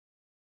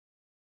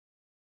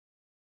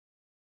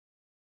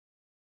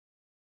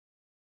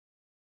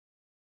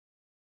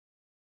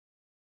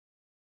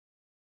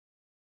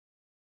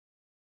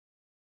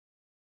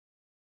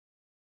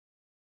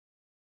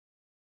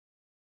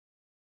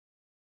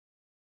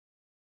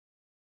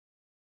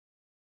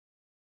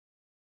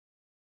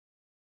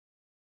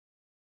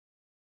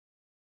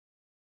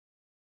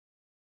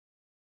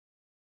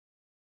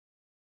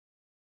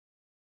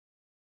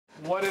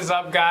What is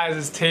up, guys?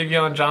 It's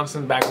Tavion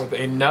Johnson back with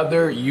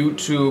another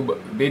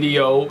YouTube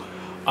video.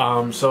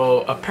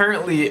 So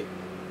apparently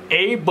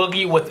A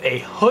Boogie with a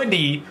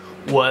Hoodie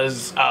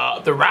was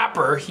the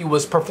rapper. He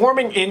was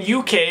performing in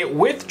UK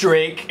with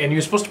Drake, and he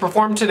was supposed to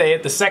perform today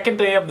at the second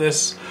day of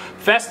this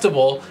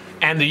festival,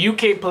 and the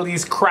UK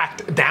police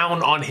cracked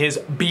down on his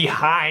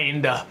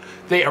behind.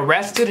 They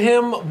arrested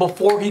him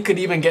before he could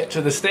even get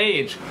to the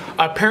stage.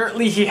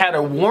 Apparently he had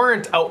a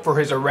warrant out for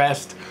his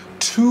arrest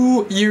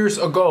 2 years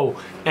ago,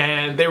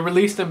 and they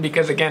released him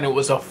because, again, it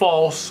was a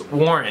false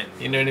warrant.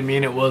 You know what I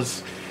mean? It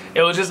was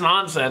just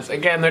nonsense.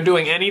 Again, they're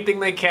doing anything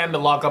they can to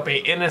lock up a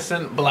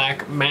innocent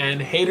black man.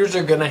 Haters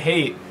are gonna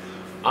hate.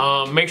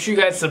 Make sure you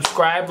guys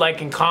subscribe,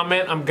 like, and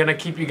comment. I'm gonna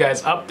keep you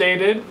guys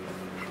updated.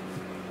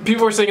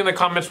 People were saying in the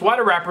comments, why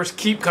do rappers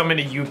keep coming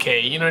to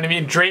UK? You know what I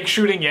mean? Drake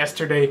shooting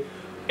yesterday,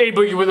 A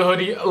Boogie with a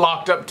Hoodie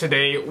locked up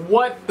today.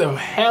 What the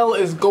hell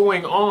is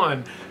going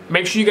on?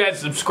 Make sure you guys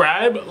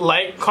subscribe,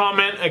 like,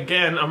 comment.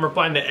 Again, I'm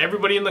replying to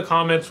everybody in the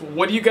comments.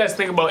 What do you guys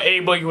think about A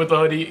Boogie with a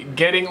Hoodie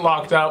getting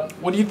locked up?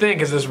 What do you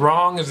think? Is this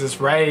wrong? Is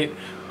this right?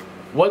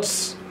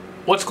 What's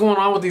going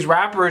on with these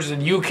rappers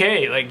in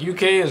UK? Like,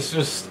 UK is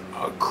just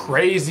a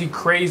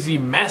crazy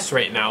mess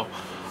right now.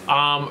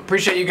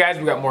 Appreciate you guys.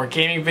 We got more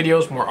gaming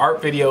videos, more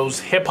art videos,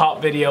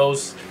 hip-hop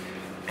videos,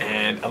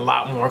 and a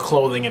lot more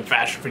clothing and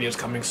fashion videos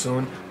coming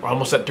soon. We're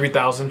almost at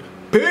 3,000.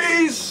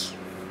 Peace!